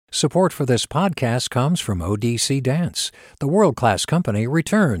Support for this podcast comes from ODC Dance. The world-class company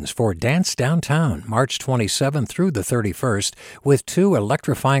returns for Dance Downtown, March 27th through the 31st, with 2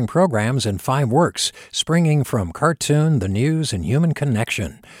 electrifying programs and 5 works, springing from cartoon, the news, and human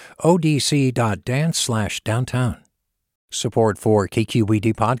connection. odc.dance/downtown. Support for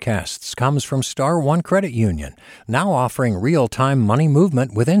KQED podcasts comes from Star One Credit Union, now offering real-time money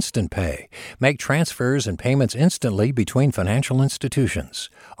movement with Instant Pay. Make transfers and payments instantly between financial institutions,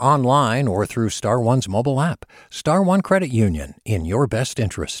 online or through Star One's mobile app. Star One Credit Union, in your best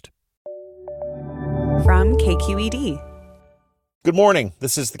interest. From KQED. Good morning.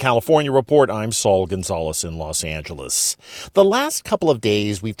 This is the California Report. I'm Saul Gonzalez in Los Angeles. The last couple of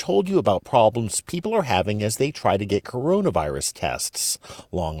days, we've told you about problems people are having as they try to get coronavirus tests.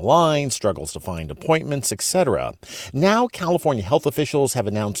 Long lines, struggles to find appointments, etc. Now, California health officials have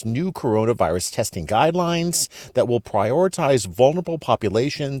announced new coronavirus testing guidelines that will prioritize vulnerable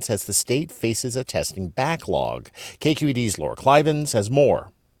populations as the state faces a testing backlog. KQED's Laura Clivens has more.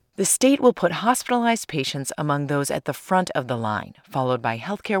 The state will put hospitalized patients among those at the front of the line, followed by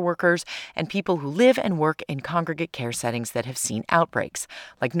healthcare workers and people who live and work in congregate care settings that have seen outbreaks,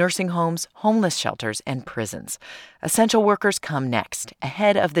 like nursing homes, homeless shelters, and prisons. Essential workers come next,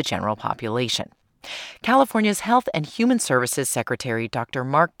 ahead of the general population. California's Health and Human Services Secretary Dr.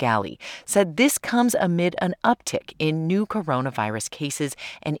 Mark Ghaly said this comes amid an uptick in new coronavirus cases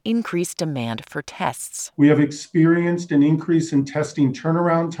and increased demand for tests. We have experienced an increase in testing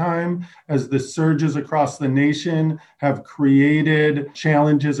turnaround time as the surges across the nation have created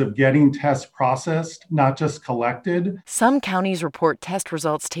challenges of getting tests processed, not just collected. Some counties report test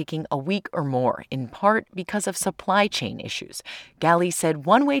results taking a week or more, in part because of supply chain issues. Ghaly said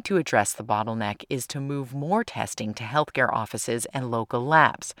one way to address the bottleneck is to move more testing to healthcare offices and local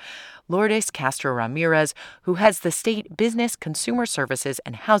labs. Lourdes Castro Ramirez, who heads the State Business, Consumer Services,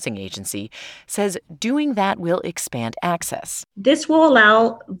 and Housing Agency, says doing that will expand access. This will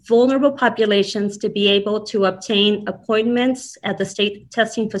allow vulnerable populations to be able to obtain appointments at the state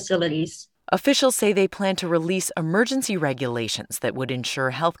testing facilities. Officials say they plan to release emergency regulations that would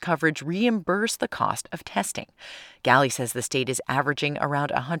ensure health coverage reimburse the cost of testing. Ghaly says the state is averaging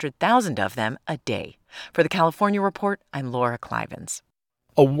around 100,000 of them a day. For the California Report, I'm Laura Clivens.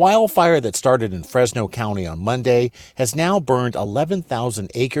 A wildfire that started in Fresno County on Monday has now burned 11,000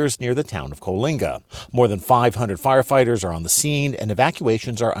 acres near the town of Coalinga. More than 500 firefighters are on the scene and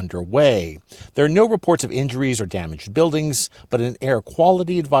evacuations are underway. There are no reports of injuries or damaged buildings, but an air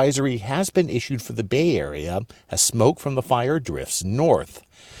quality advisory has been issued for the Bay Area as smoke from the fire drifts north.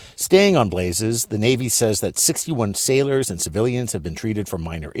 Staying on blazes, the Navy says that 61 sailors and civilians have been treated for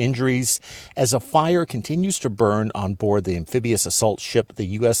minor injuries as a fire continues to burn on board the amphibious assault ship,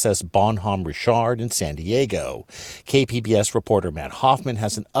 the USS Bonhomme Richard in San Diego. KPBS reporter Matt Hoffman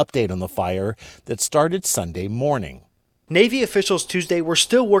has an update on the fire that started Sunday morning. Navy officials Tuesday were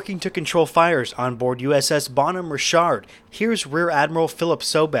still working to control fires on board USS Bonhomme Richard. Here's Rear Admiral Philip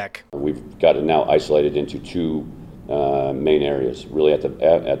Sobeck. We've got it now isolated into 2 main areas, really at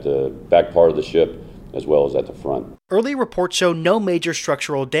the back part of the ship as well as at the front. Early reports show no major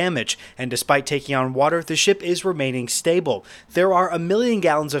structural damage, and despite taking on water, the ship is remaining stable. There are 1 million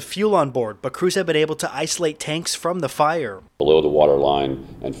gallons of fuel on board, but crews have been able to isolate tanks from the fire. Below the water line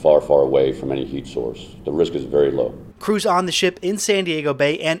and far, far away from any heat source. The risk is very low. Crews on the ship in San Diego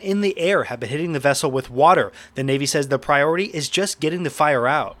Bay and in the air have been hitting the vessel with water. The Navy says the priority is just getting the fire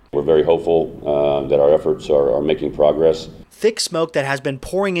out. We're very hopeful that our efforts are making progress. Thick smoke that has been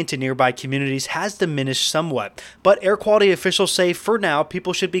pouring into nearby communities has diminished somewhat, but air quality officials say for now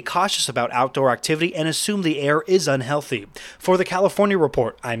people should be cautious about outdoor activity and assume the air is unhealthy. For the California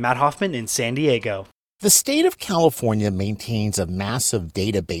Report, I'm Matt Hoffman in San Diego. The state of California maintains a massive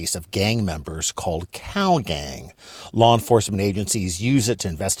database of gang members called CalGang. Law enforcement agencies use it to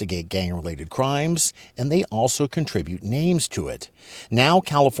investigate gang-related crimes, and they also contribute names to it. Now,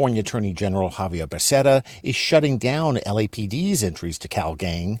 California Attorney General Xavier Becerra is shutting down LAPD's entries to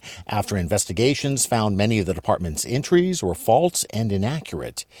CalGang after investigations found many of the department's entries were false and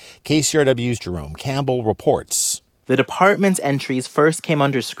inaccurate. KCRW's Jerome Campbell reports. The department's entries first came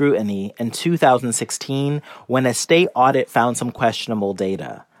under scrutiny in 2016 when a state audit found some questionable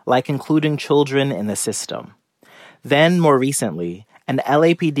data, like including children in the system. Then, more recently, an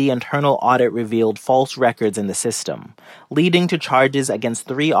LAPD internal audit revealed false records in the system, leading to charges against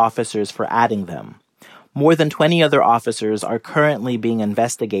 3 officers for adding them. More than 20 other officers are currently being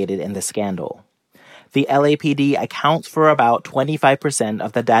investigated in the scandal. The LAPD accounts for about 25%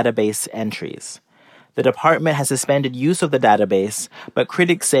 of the database entries. The department has suspended use of the database, but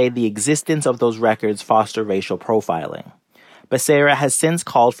critics say the existence of those records foster racial profiling. Becerra has since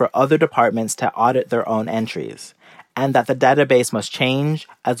called for other departments to audit their own entries, and that the database must change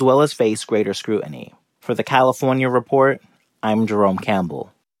as well as face greater scrutiny. For the California Report, I'm Jerome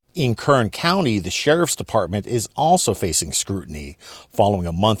Campbell. In Kern County, the Sheriff's Department is also facing scrutiny. Following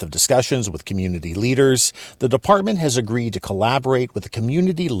a month of discussions with community leaders, the department has agreed to collaborate with a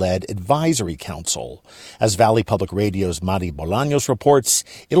community-led advisory council. As Valley Public Radio's Mari Bolaños reports,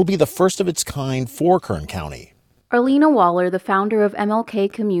 it'll be the first of its kind for Kern County. Arlena Waller, the founder of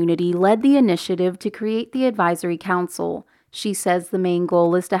MLK Community, led the initiative to create the advisory council. She says the main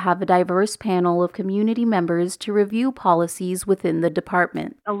goal is to have a diverse panel of community members to review policies within the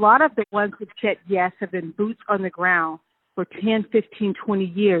department. A lot of the ones who said yes have been boots on the ground for 10, 15, 20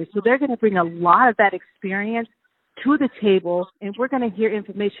 years. So they're going to bring a lot of that experience to the table, and we're going to hear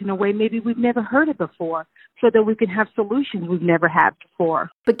information in a way maybe we've never heard it before, so that we can have solutions we've never had before.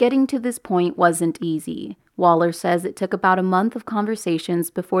 But getting to this point wasn't easy. Waller says it took about a month of conversations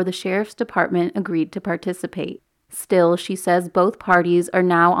before the Sheriff's Department agreed to participate. Still, she says both parties are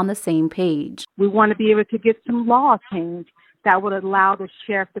now on the same page. We want to be able to get some law change that would allow the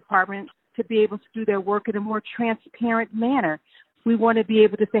Sheriff's Department to be able to do their work in a more transparent manner. We want to be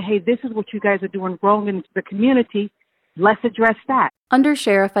able to say, hey, this is what you guys are doing wrong in the community. Let's address that. Under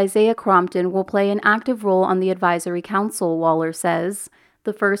Sheriff Isaiah Crompton will play an active role on the advisory council, Waller says.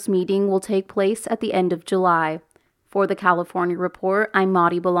 The first meeting will take place at the end of July. For the California Report, I'm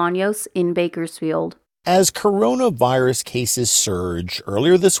Mari Bolaños in Bakersfield. As coronavirus cases surge,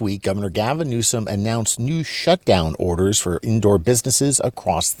 earlier this week, Governor Gavin Newsom announced new shutdown orders for indoor businesses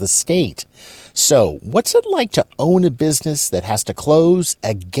across the state. So, what's it like to own a business that has to close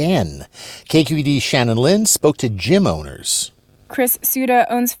again? KQED's Shannon Lynn spoke to gym owners. Chris Suda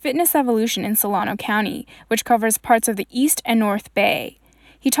owns Fitness Evolution in Solano County, which covers parts of the East and North Bay.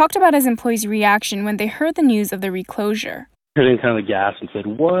 He talked about his employees' reaction when they heard the news of the reclosure. They kind of gasped and said,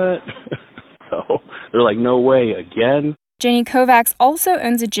 "What?" So they're like, "No way, again?" Jenny Kovacs also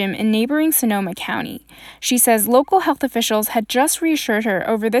owns a gym in neighboring Sonoma County. She says local health officials had just reassured her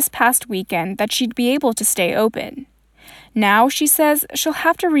over this past weekend that she'd be able to stay open. Now, she says, she'll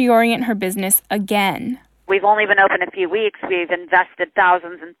have to reorient her business again. We've only been open a few weeks. We've invested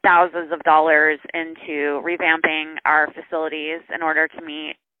thousands and thousands of dollars into revamping our facilities in order to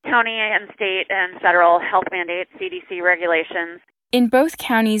meet county and state and federal health mandates, CDC regulations. In both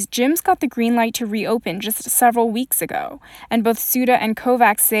counties, gyms got the green light to reopen just several weeks ago, and both Suda and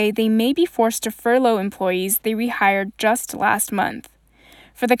Kovacs say they may be forced to furlough employees they rehired just last month.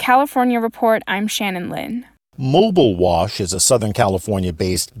 For the California Report, I'm Shannon Lynn. Mobile Wash is a Southern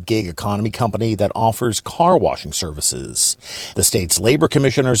California-based gig economy company that offers car washing services. The state's labor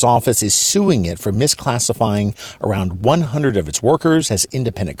commissioner's office is suing it for misclassifying around 100 of its workers as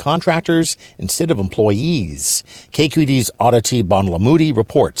independent contractors instead of employees. KQED's Aditi Bonlamudi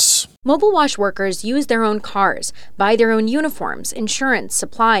reports. Mobile Wash workers use their own cars, buy their own uniforms, insurance,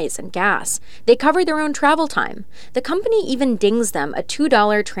 supplies, and gas. They cover their own travel time. The company even dings them a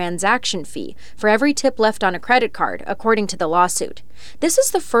 $2 transaction fee for every tip left on a credit card, according to the lawsuit. This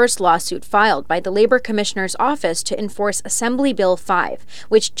is the first lawsuit filed by the Labor Commissioner's Office to enforce Assembly Bill 5,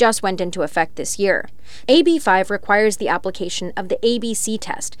 which just went into effect this year. AB 5 requires the application of the ABC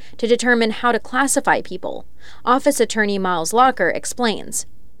test to determine how to classify people. Office Attorney Miles Locker explains.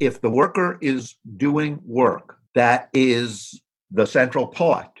 If the worker is doing work that is the central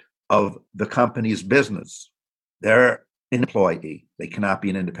part of the company's business, they're an employee. They cannot be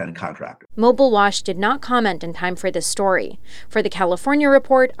an independent contractor. Mobile Wash did not comment in time for this story. For the California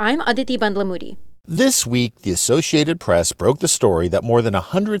Report, I'm Aditi Bandlamudi. This week, the Associated Press broke the story that more than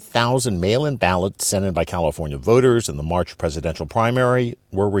 100,000 mail-in ballots sent in by California voters in the March presidential primary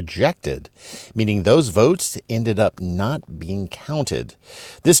were rejected, meaning those votes ended up not being counted.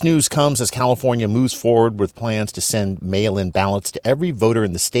 This news comes as California moves forward with plans to send mail-in ballots to every voter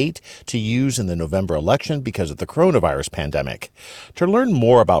in the state to use in the November election because of the coronavirus pandemic. To learn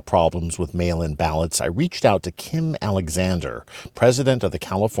more about problems with mail-in ballots, I reached out to Kim Alexander, president of the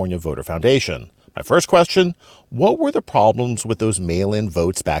California Voter Foundation. My first question, what were the problems with those mail-in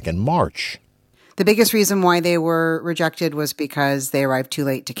votes back in March? The biggest reason why they were rejected was because they arrived too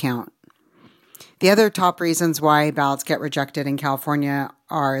late to count. The other top reasons why ballots get rejected in California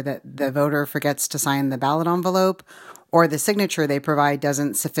are that the voter forgets to sign the ballot envelope or the signature they provide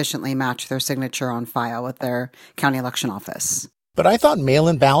doesn't sufficiently match their signature on file with their county election office. But I thought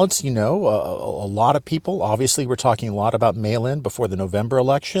mail-in ballots, a lot of people, obviously we're talking a lot about mail-in before the November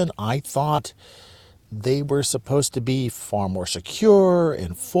election. I thought they were supposed to be far more secure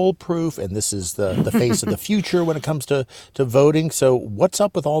and foolproof, and this is the face of the future when it comes to voting. So what's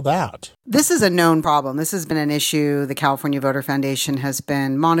up with all that? This is a known problem. This has been an issue the California Voter Foundation has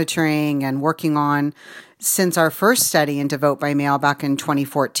been monitoring and working on since our first study into vote by mail back in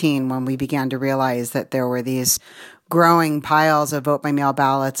 2014, when we began to realize that there were these growing piles of vote by mail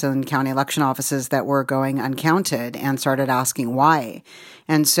ballots in county election offices that were going uncounted, and started asking why.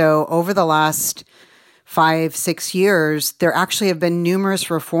 And so over the last 5-6 years, there actually have been numerous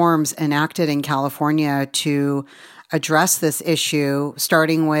reforms enacted in California to address this issue,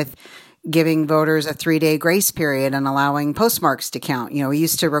 starting with giving voters a 3-day grace period and allowing postmarks to count. We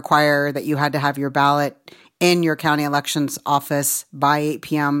used to require that you had to have your ballot in your county elections office by 8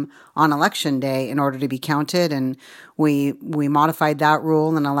 p.m. on election day in order to be counted. And we modified that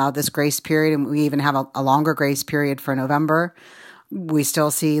rule and allowed this grace period. And we even have a longer grace period for November. We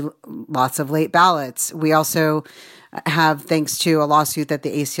still see lots of late ballots. We also have, thanks to a lawsuit that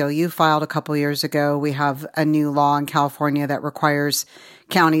the ACLU filed a couple years ago, we have a new law in California that requires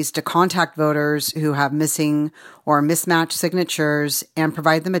counties to contact voters who have missing or mismatched signatures and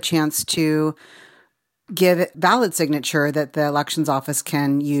provide them a chance to give valid signature that the elections office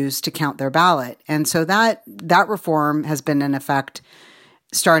can use to count their ballot. And so that reform has been in effect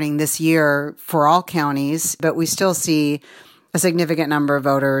starting this year for all counties, but we still see a significant number of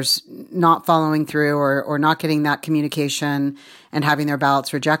voters not following through or not getting that communication and having their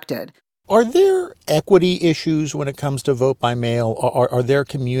ballots rejected. Are there equity issues when it comes to vote by mail? Are there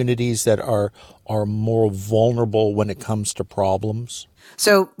communities that are more vulnerable when it comes to problems?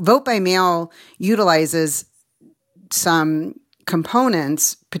 So vote by mail utilizes some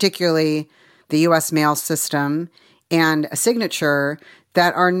components, particularly the U.S. mail system and a signature,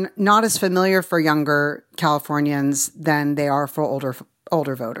 that are not as familiar for younger Californians than they are for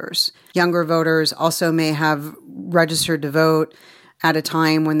older voters. Younger voters also may have registered to vote at a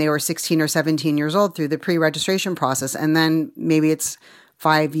time when they were 16 or 17 years old through the pre-registration process. And then maybe it's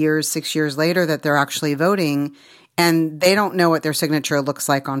 5 years, 6 years later that they're actually voting, and they don't know what their signature looks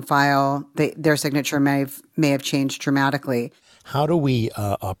like on file. Their signature may have changed dramatically. How do we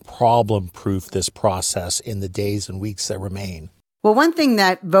problem-proof this process in the days and weeks that remain? Well, one thing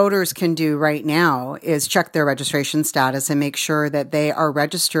that voters can do right now is check their registration status and make sure that they are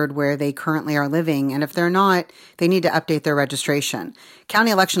registered where they currently are living. And if they're not, they need to update their registration.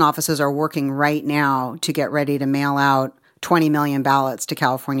 County election offices are working right now to get ready to mail out 20 million ballots to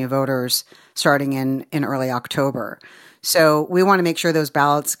California voters starting in early October. So we want to make sure those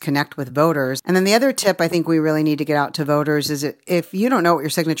ballots connect with voters. And then the other tip I think we really need to get out to voters is if you don't know what your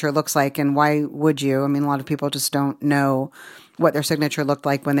signature looks like, and why would you? I mean, a lot of people just don't know what their signature looked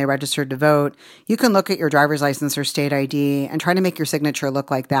like when they registered to vote. You can look at your driver's license or state ID and try to make your signature look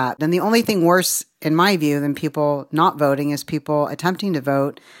like that. Then the only thing worse, in my view, than people not voting is people attempting to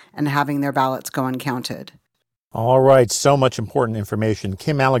vote and having their ballots go uncounted. All right, so much important information.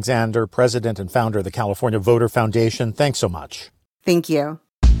 Kim Alexander, president and founder of the California Voter Foundation, thanks so much. Thank you.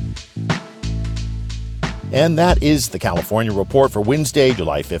 And that is the California Report for Wednesday,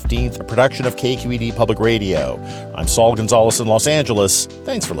 July 15th, a production of KQED Public Radio. I'm Saul Gonzalez in Los Angeles.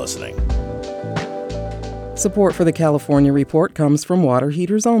 Thanks for listening. Support for the California Report comes from Water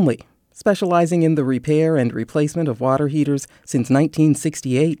Heaters Only, specializing in the repair and replacement of water heaters since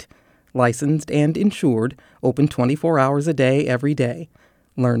 1968. Licensed and insured, open 24 hours a day, every day.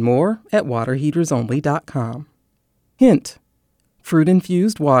 Learn more at waterheatersonly.com. Hint: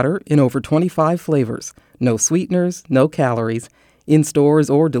 fruit-infused water in over 25 flavors. No sweeteners, no calories. In stores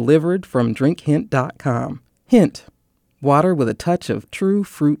or delivered from drinkhint.com. Hint: water with a touch of true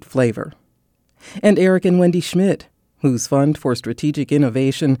fruit flavor. And Eric and Wendy Schmidt, whose Fund for Strategic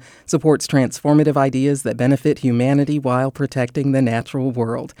Innovation supports transformative ideas that benefit humanity while protecting the natural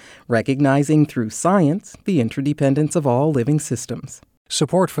world, recognizing through science the interdependence of all living systems.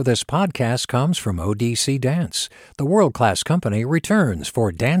 Support for this podcast comes from ODC Dance. The world-class company returns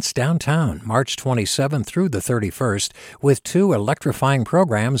for Dance Downtown, March 27th through the 31st, with 2 electrifying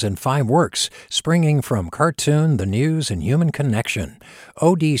programs in 5 works, springing from cartoon, the news, and human connection.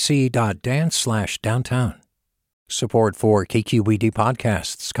 odc.dance/downtown. Support for KQED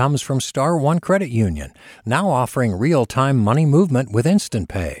podcasts comes from Star One Credit Union, now offering real-time money movement with Instant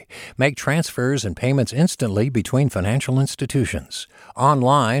Pay. Make transfers and payments instantly between financial institutions,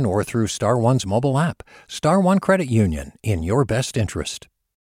 online or through Star One's mobile app. Star One Credit Union, in your best interest.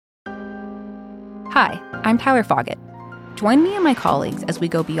 Hi, I'm Tyler Foggett. Join me and my colleagues as we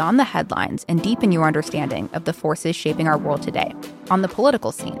go beyond the headlines and deepen your understanding of the forces shaping our world today on The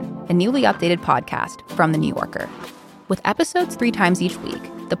Political Scene, a newly updated podcast from The New Yorker. With episodes 3 times each week,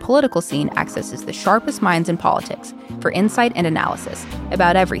 The Political Scene accesses the sharpest minds in politics for insight and analysis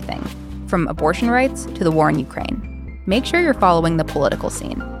about everything, from abortion rights to the war in Ukraine. Make sure you're following The Political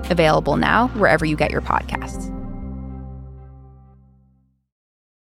Scene, available now wherever you get your podcasts.